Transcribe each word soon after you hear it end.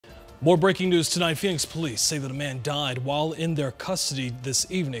More breaking news tonight. Phoenix police say that a man died while in their custody this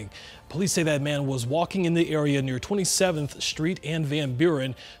evening. Police say that man was walking in the area near 27th Street and Van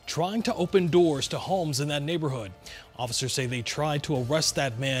Buren, trying to open doors to homes in that neighborhood. Officers say they tried to arrest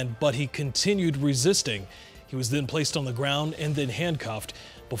that man, but he continued resisting. He was then placed on the ground and then handcuffed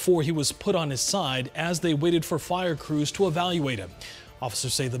before he was put on his side as they waited for fire crews to evaluate him.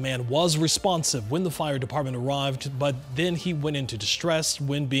 Officers say the man was responsive when the fire department arrived, but then he went into distress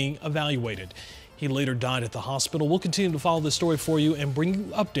when being evaluated. He later died at the hospital. We'll continue to follow this story for you and bring you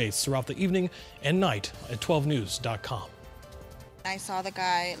updates throughout the evening and night at 12news.com. I saw the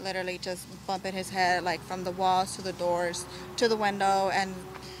guy literally just bumping his head like from the walls to the doors to the window, and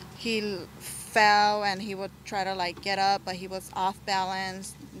he fell and he would try to like get up, but he was off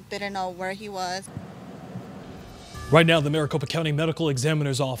balance, didn't know where he was. Right now, the Maricopa County Medical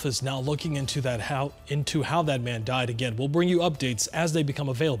Examiner's Office now looking into how that man died. Again, we'll bring you updates as they become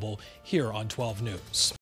available here on 12 News.